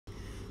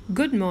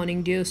Good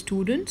morning, dear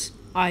students.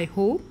 I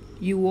hope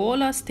you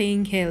all are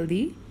staying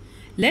healthy.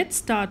 Let's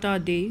start our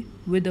day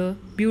with a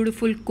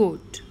beautiful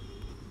quote.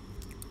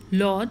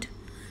 Lord,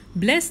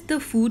 bless the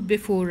food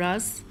before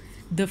us,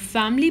 the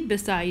family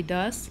beside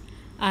us,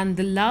 and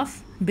the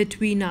love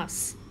between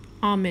us.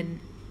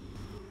 Amen.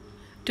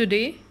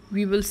 Today,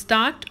 we will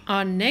start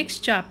our next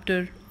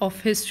chapter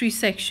of history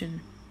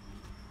section.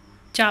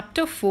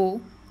 Chapter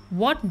 4: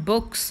 What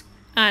books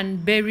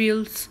and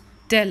burials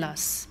tell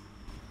us.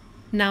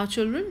 Now,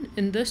 children,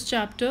 in this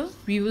chapter,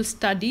 we will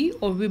study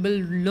or we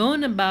will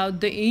learn about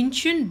the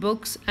ancient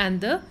books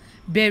and the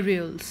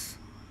burials.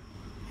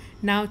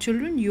 Now,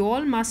 children, you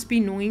all must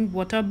be knowing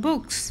what are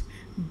books.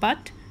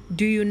 But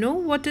do you know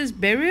what is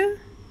burial?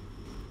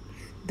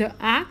 The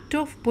act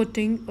of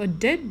putting a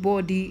dead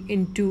body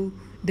into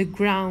the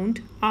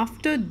ground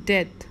after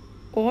death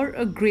or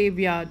a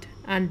graveyard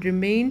and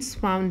remains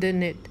found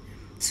in it.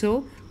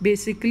 So,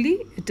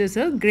 basically, it is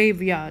a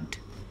graveyard.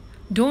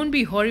 Don't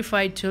be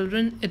horrified,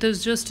 children. It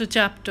is just a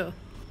chapter.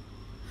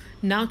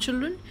 Now,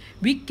 children,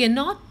 we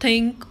cannot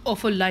think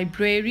of a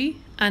library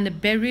and a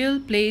burial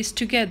place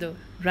together,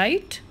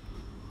 right?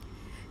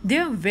 They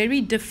are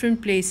very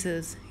different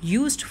places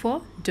used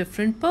for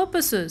different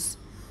purposes.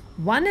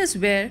 One is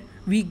where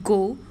we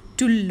go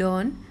to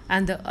learn,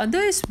 and the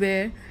other is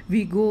where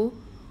we go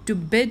to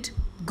bid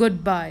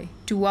goodbye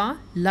to our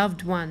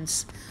loved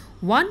ones.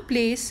 One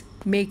place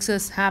makes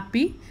us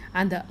happy,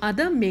 and the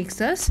other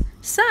makes us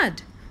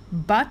sad.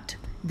 But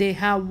they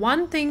have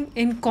one thing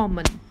in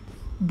common.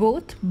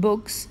 Both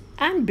books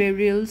and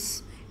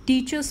burials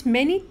teach us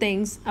many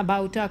things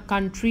about our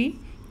country,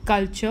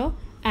 culture,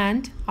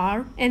 and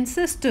our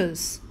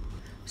ancestors.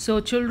 So,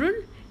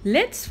 children,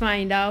 let's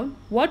find out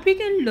what we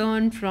can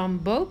learn from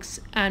books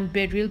and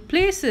burial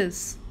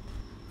places.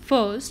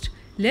 First,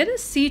 let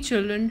us see,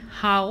 children,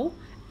 how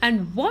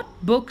and what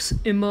books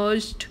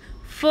emerged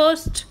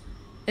first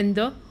in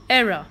the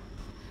era.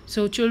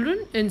 So,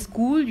 children, in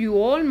school you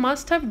all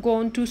must have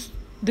gone to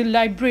the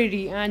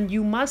library and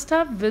you must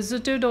have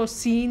visited or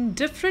seen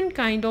different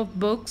kind of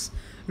books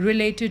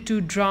related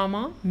to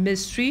drama,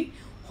 mystery,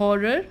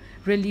 horror,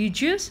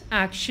 religious,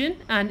 action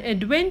and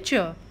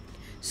adventure.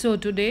 So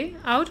today,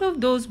 out of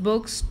those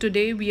books,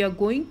 today we are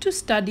going to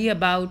study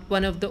about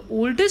one of the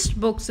oldest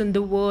books in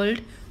the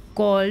world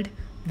called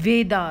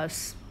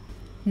Vedas.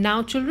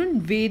 Now,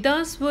 children,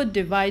 Vedas were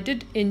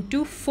divided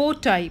into 4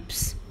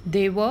 types.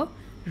 They were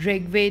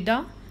Rig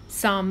Veda,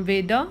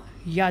 Samveda,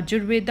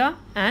 Yajurveda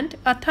and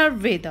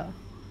Atharvaveda.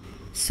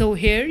 So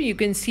here you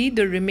can see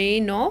the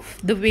remain of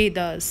the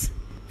Vedas.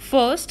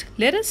 First,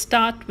 let us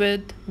start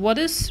with what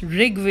is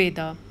Rig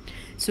Veda.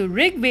 So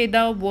Rig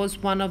Veda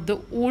was one of the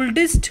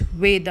oldest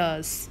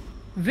Vedas,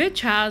 which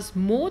has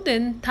more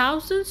than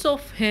thousands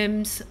of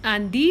hymns,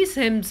 and these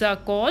hymns are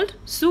called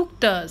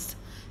suktas.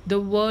 The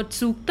word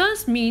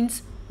suktas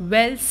means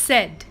well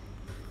said.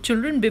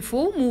 Children,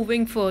 before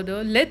moving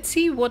further, let's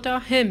see what are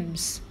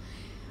hymns.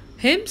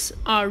 Hymns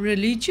are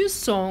religious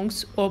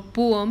songs or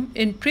poem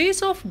in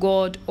praise of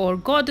God or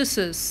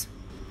goddesses.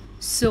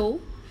 So,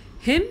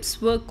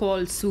 hymns were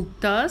called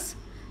suktas.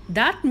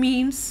 That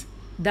means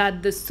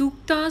that the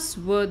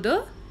suktas were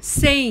the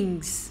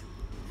sayings.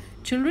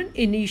 Children,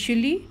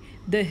 initially,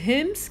 the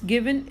hymns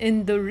given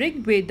in the Rig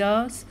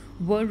Vedas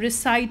were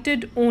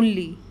recited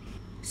only.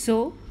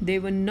 So, they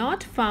were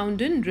not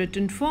found in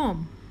written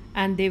form,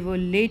 and they were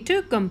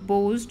later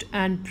composed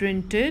and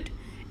printed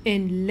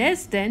in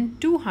less than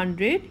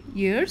 200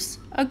 years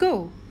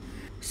ago.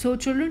 So,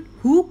 children,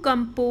 who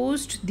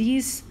composed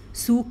these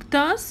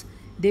suktas?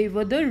 They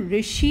were the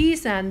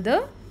rishis and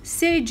the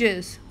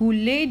sages who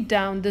laid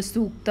down the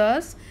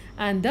suktas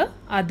and the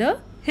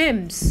other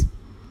hymns.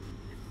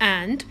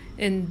 And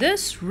in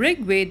this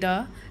Rig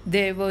Veda,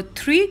 there were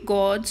 3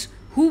 gods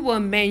who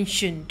were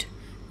mentioned.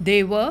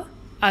 They were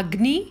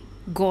Agni,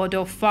 god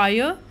of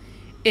fire,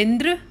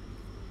 Indra,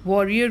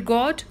 warrior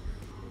god,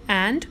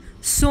 and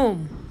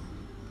Som,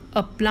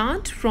 a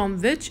plant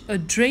from which a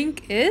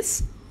drink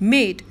is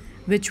made,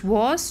 which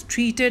was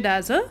treated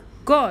as a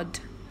god.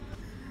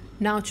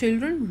 Now,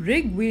 children,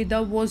 Rig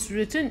Veda was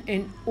written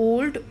in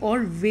old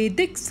or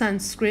Vedic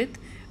Sanskrit,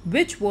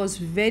 which was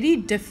very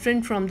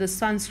different from the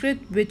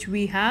Sanskrit which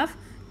we have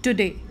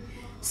today.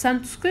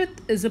 Sanskrit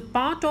is a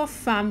part of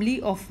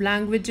family of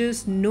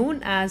languages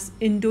known as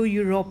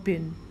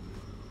Indo-European.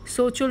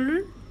 So,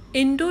 children,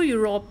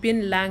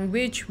 Indo-European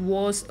language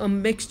was a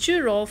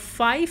mixture of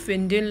 5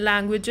 Indian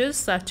languages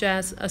such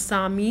as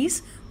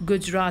Assamese,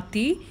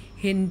 Gujarati,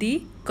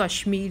 Hindi,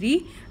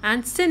 Kashmiri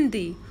and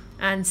Sindhi,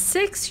 and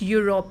 6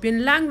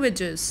 European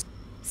languages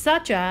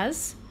such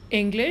as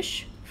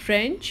English,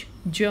 French,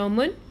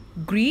 German,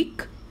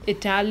 Greek,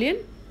 Italian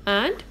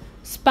and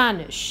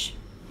Spanish.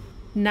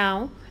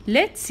 Now,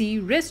 let's see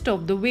rest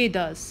of the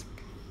Vedas.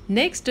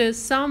 Next is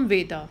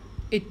Samveda.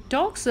 It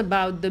talks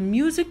about the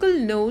musical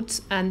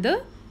notes and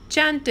the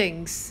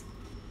chantings.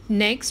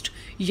 Next,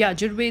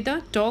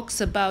 Yajurveda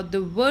talks about the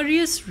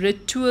various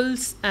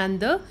rituals and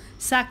the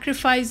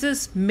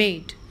sacrifices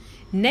made.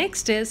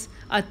 Next is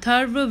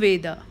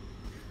Atharvaveda,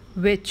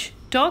 which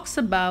talks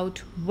about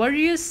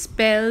various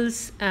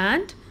spells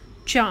and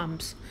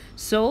charms.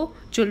 So,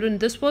 children,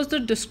 this was the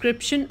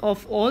description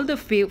of all the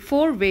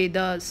four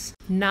Vedas.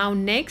 Now,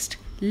 next,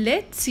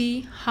 let's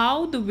see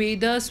how the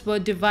Vedas were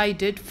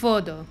divided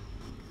further.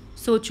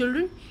 So,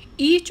 children,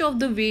 each of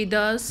the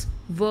Vedas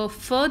were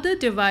further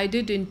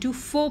divided into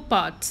four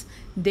parts.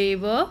 They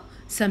were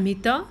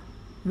Samhita,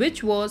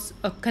 which was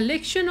a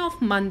collection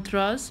of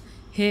mantras,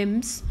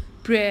 hymns,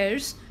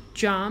 prayers,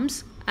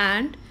 charms,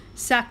 and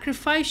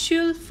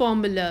sacrificial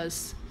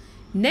formulas.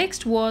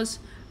 Next was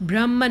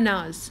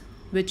Brahmanas,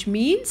 which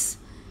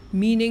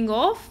meaning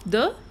of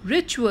the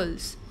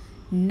rituals.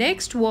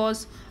 Next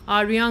was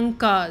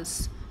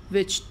Aryankas,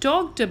 which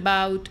talked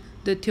about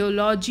the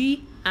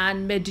theology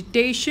and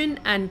meditation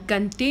and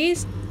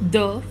contains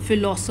the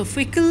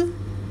philosophical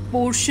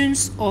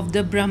portions of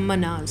the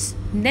Brahmanas.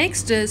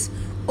 Next is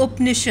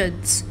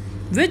Upanishads,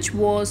 which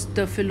was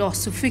the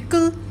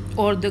philosophical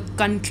or the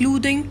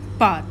concluding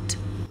part.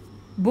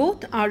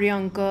 Both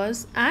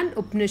Aryankas and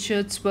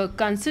Upanishads were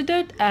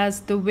considered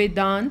as the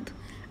Vedanta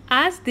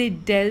as they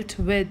dealt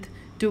with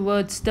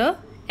towards the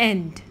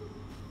end.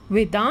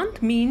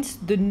 Vedanta means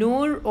the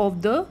knower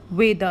of the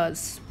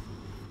Vedas.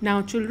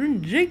 Now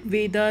children, Rig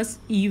Vedas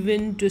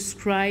even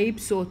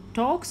describes or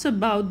talks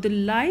about the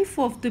life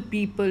of the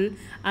people,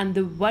 and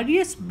the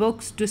various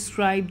books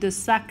describe the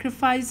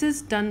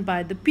sacrifices done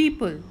by the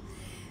people.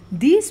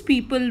 These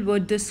people were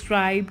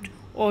described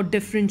or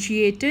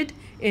differentiated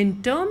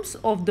in terms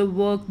of the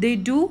work they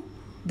do,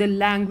 the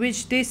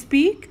language they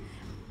speak,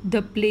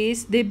 the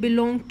place they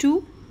belong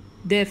to,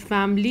 their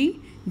family,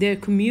 their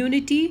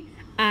community,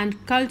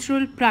 and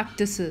cultural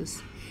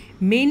practices.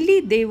 Mainly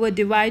they were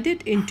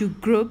divided into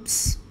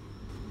groups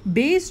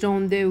based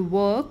on their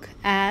work,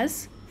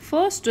 as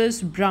first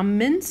is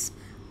Brahmins,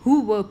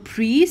 who were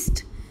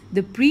priests.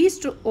 The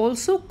priests,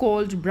 also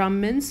called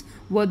Brahmins,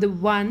 were the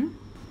one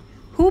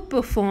who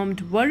performed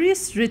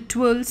various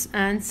rituals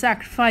and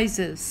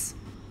sacrifices.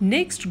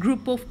 Next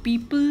group of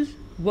people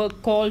were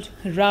called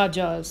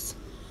Rajas.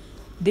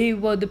 They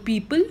were the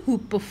people who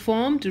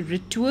performed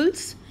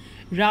rituals.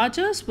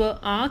 Rajas were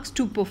asked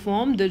to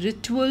perform the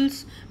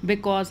rituals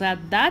because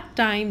at that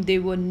time they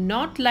were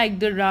not like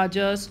the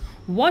Rajas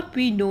what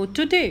we know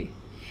today.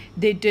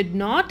 They did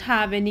not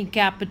have any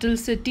capital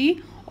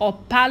city or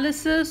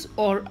palaces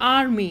or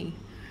army,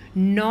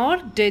 nor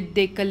did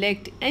they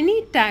collect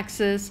any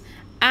taxes,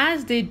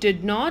 as they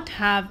did not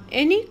have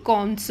any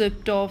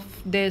concept of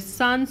their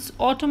sons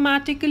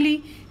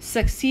automatically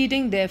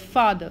succeeding their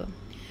father.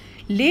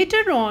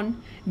 Later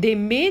on, they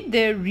made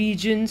their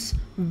regions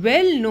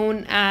well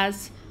known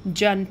as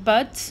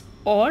Janpads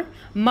or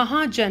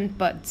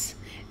Mahajanpads.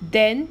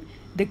 Then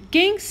the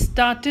kings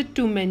started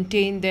to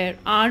maintain their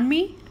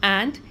army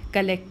and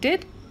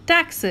collected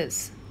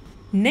taxes.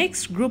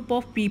 Next group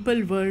of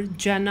people were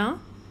Jana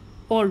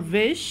or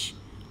Vish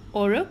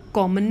or a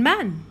common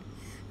man.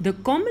 The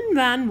common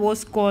man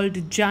was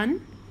called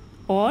Jan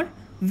or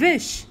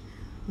Vish,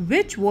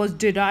 which was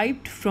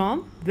derived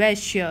from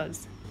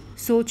Vaishyas.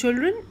 So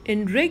children,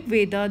 in Rig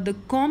Veda, the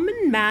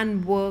common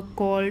man were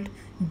called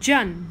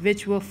Jan,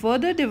 which were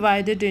further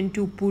divided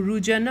into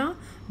Purujana,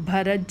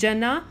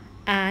 Bharajana,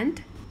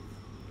 and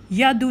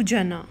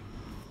Yadujana.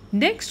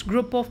 Next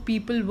group of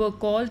people were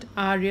called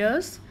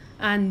Aryas,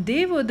 and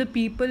they were the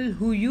people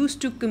who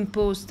used to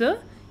compose the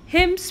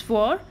hymns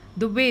for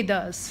the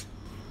Vedas.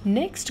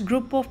 Next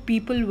group of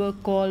people were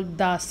called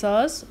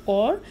Dasas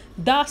or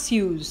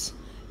Dasyus.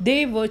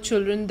 They were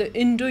children, the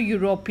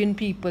Indo-European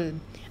people,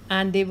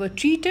 and they were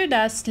treated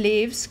as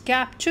slaves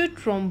captured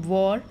from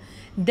war.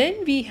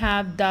 Then we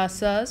have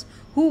Dasas,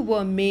 who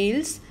were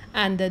males,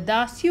 and the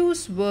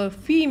Dasyus were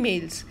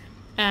females,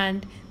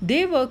 and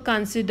they were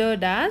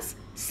considered as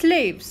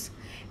slaves.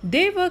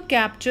 They were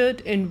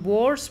captured in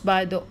wars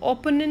by the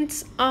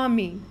opponent's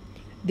army.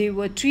 They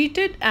were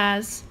treated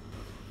as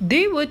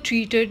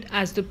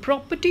the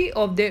property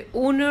of their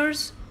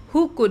owners,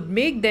 who could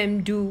make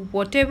them do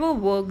whatever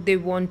work they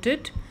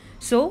wanted.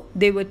 So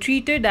they were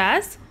treated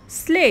as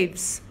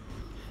slaves.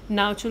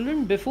 Now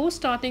children, before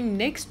starting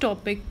next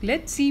topic,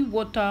 let's see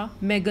what are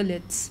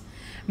megaliths.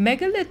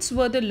 Megaliths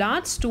were the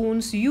large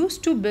stones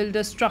used to build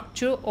a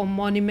structure or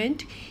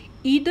monument,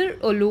 either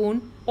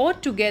alone or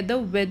together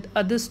with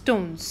other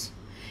stones.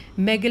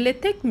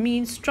 Megalithic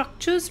means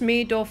structures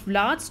made of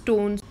large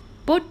stones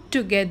put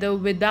together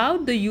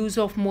without the use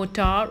of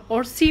mortar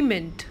or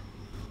cement.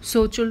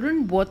 So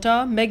children, what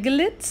are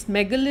megaliths?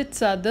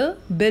 Megaliths are the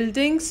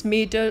buildings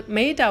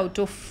made out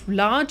of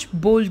large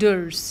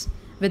boulders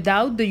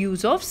without the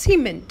use of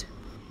cement.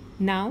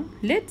 Now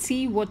let's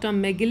see what are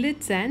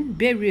megaliths and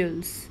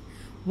burials.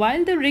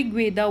 While the Rig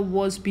Veda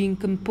was being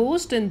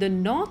composed in the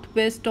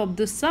northwest of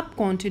the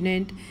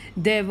subcontinent,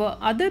 there were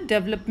other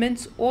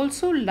developments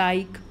also,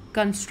 like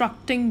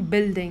constructing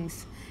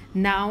buildings.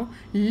 Now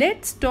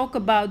let's talk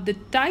about the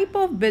type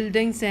of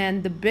buildings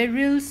and the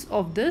burials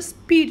of this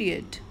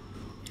period.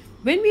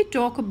 When we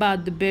talk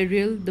about the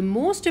burial, the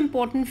most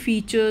important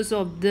features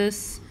of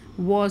this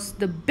was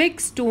the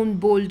big stone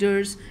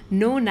boulders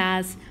known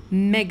as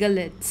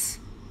megaliths.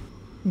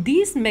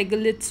 These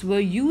megaliths were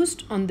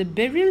used on the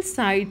burial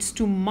sites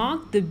to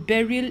mark the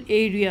burial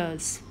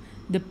areas.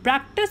 The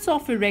practice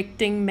of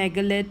erecting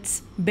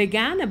megaliths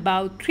began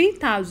about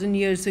 3000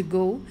 years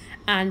ago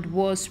and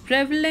was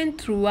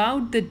prevalent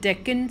throughout the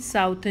Deccan,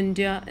 South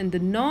India, and the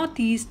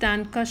Northeast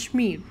and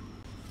Kashmir.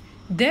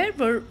 There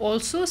were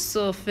also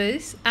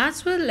surface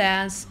as well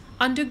as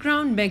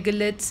underground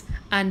megaliths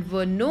and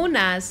were known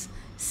as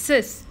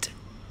cysts.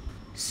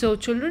 So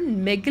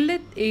children,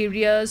 megalith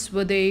areas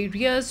were the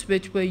areas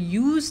which were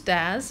used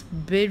as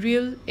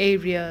burial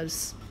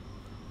areas.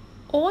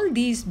 All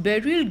these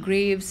burial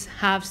graves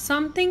have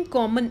something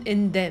common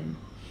in them.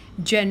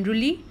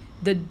 Generally,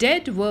 the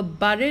dead were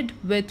buried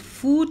with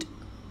food,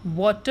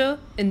 water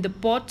in the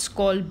pots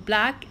called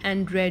black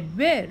and red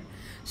ware.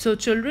 So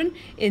children,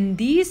 in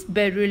these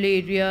burial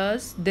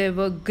areas, there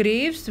were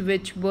graves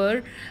which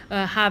were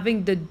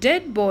having the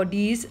dead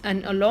bodies,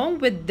 and along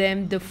with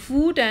them the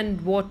food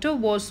and water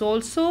was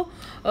also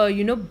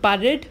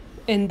buried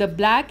in the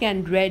black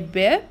and red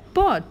ware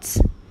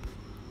pots.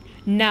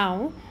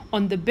 Now,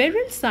 on the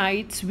burial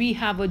sites, we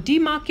have a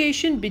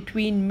demarcation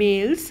between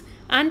males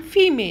and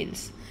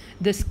females.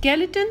 The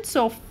skeletons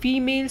of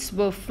females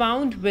were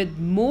found with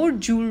more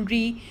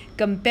jewelry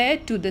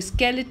compared to the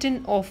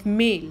skeleton of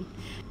male,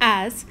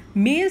 as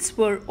males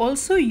were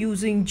also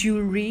using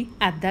jewelry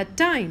at that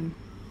time.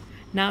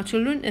 Now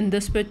children, in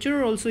this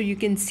picture also you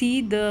can see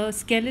the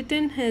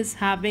skeleton is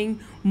having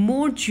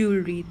more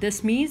jewelry.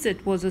 This means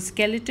it was a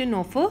skeleton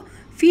of a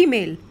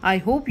female. I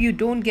hope you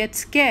don't get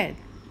scared.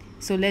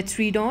 So let's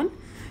read on.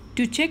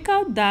 To check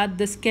out that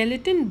the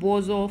skeleton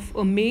was of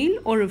a male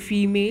or a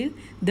female,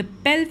 the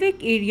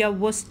pelvic area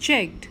was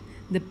checked.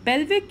 The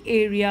pelvic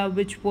area,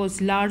 which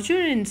was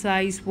larger in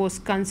size, was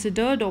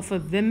considered of a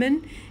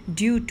woman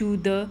due to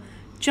the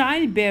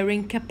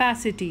childbearing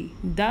capacity.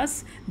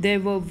 Thus, there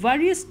were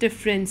various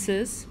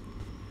differences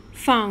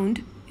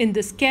found in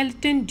the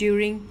skeleton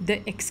during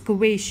the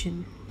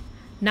excavation.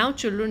 Now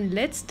children,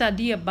 let's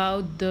study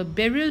about the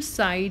burial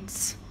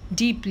sites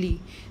deeply.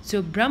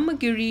 So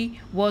Brahmagiri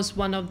was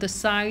one of the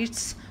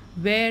sites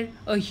where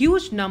a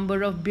huge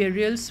number of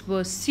burials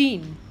were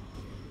seen.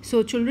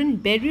 So children,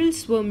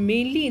 burials were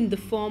mainly in the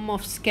form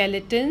of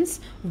skeletons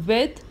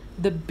with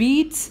the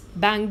beads,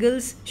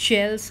 bangles,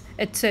 shells,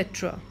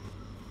 etc.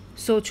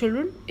 So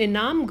children,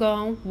 Inam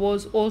Gaon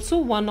was also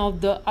one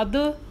of the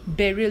other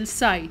burial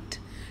site.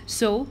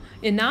 So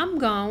Inam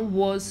Gaon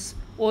was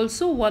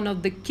also one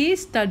of the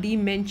case study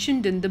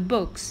mentioned in the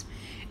books.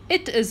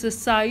 It is a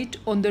site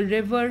on the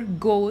river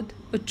God,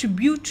 a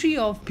tributary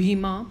of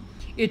Bhima.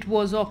 It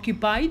was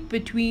occupied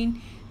between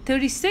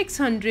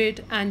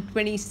 3600 and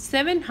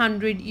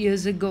 2700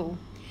 years ago.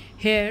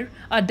 Here,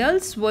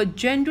 adults were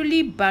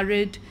generally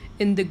buried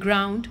in the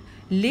ground,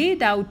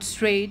 laid out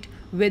straight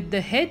with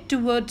the head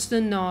towards the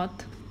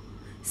north.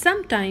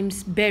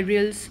 Sometimes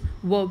burials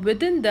were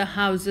within the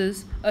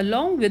houses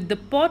along with the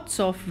pots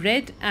of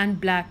red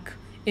and black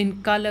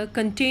in color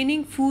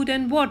containing food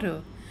and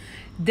water.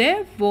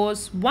 There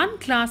was one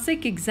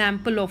classic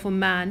example of a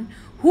man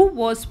who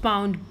was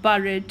found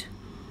buried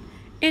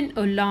in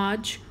a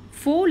large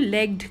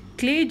four-legged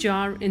clay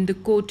jar in the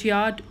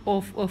courtyard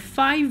of a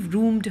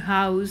 5-roomed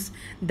house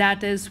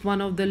that is one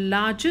of the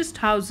largest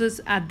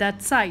houses at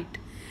that site.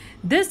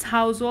 This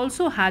house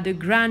also had a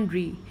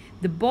granary.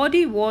 The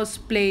body was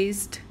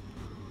placed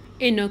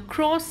in a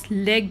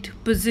cross-legged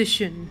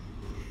position.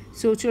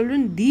 So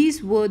children,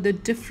 these were the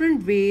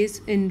different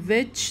ways in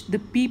which the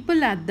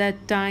people at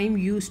that time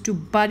used to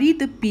bury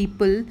the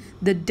people,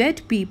 the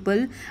dead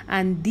people,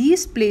 and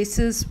these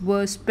places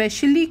were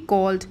specially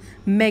called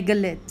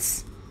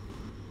megaliths.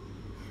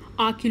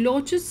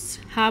 Archaeologists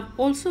have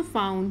also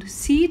found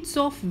seeds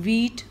of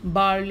wheat,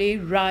 barley,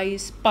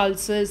 rice,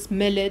 pulses,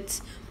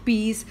 millets,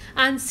 peas,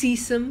 and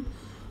sesame,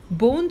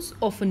 bones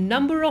of a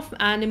number of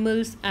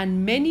animals,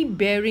 and many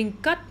bearing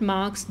cut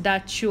marks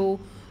that show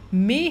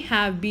may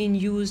have been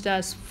used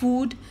as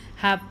food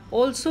have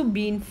also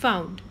been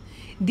found.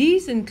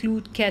 These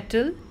include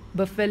cattle,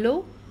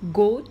 buffalo,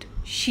 goat,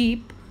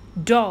 sheep,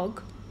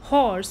 dog,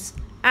 horse,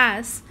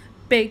 ass,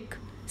 pig,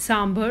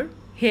 sambar,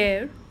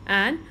 hare,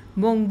 and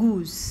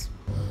mongoose.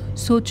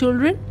 So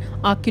children,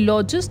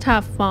 archaeologists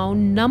have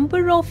found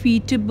number of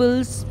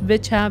eatables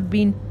which have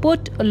been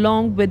put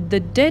along with the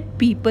dead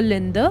people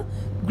in the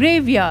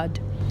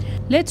graveyard.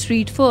 Let's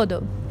read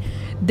further.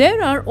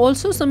 There are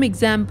also some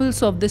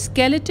examples of the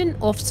skeleton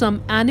of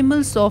some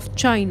animals of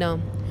China.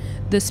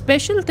 The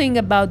special thing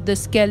about the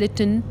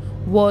skeleton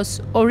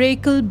was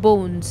oracle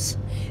bones.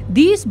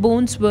 These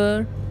bones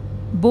were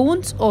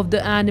bones of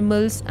the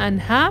animals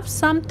and have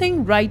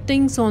something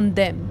writings on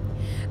them.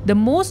 The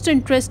most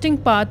interesting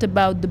part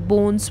about the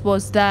bones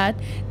was that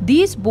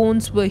these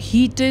bones were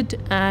heated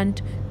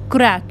and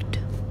cracked.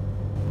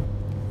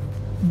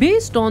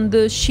 Based on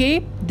the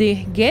shape they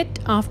get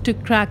after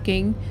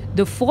cracking,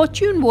 the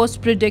fortune was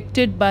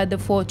predicted by the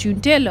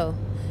fortune teller.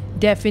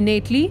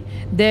 Definitely,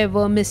 there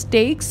were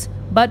mistakes,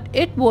 but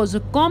it was a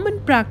common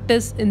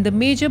practice in the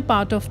major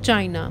part of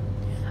China.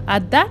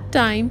 At that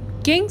time,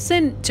 kings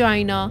in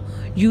China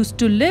used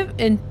to live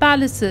in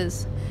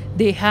palaces.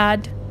 They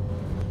had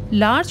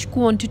large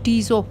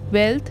quantities of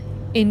wealth,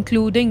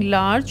 including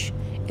large,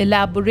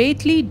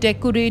 elaborately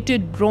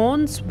decorated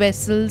bronze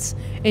vessels,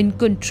 in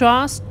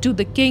contrast to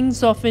the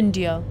kings of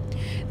India.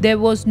 There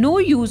was no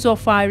use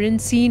of iron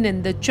seen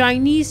in the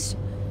Chinese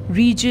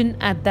region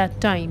at that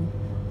time.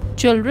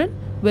 Children,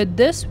 with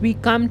this we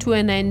come to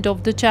an end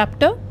of the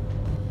chapter.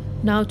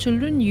 Now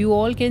children, you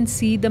all can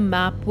see the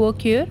map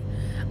work here.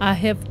 I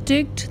have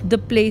ticked the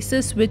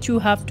places which you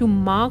have to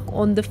mark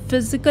on the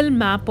physical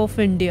map of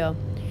India.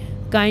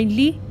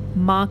 Kindly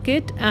mark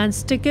it and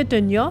stick it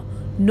in your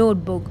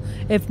notebook.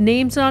 If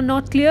names are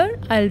not clear,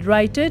 I'll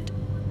write it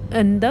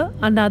in the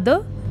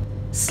another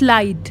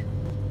slide.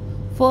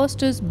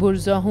 First is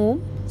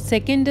Burzahom,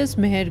 second is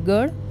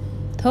Mehergarh,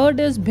 third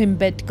is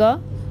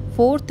Bhimbetka,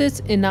 fourth is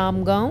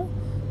Inamgaon,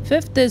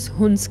 fifth is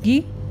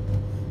Hunsgi,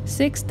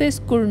 sixth is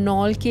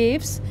Kurnaul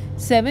Caves,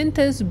 seventh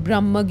is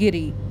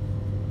Brahmagiri.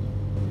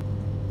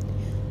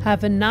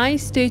 Have a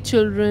nice day,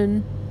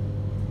 children.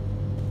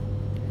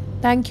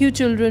 Thank you,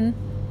 children.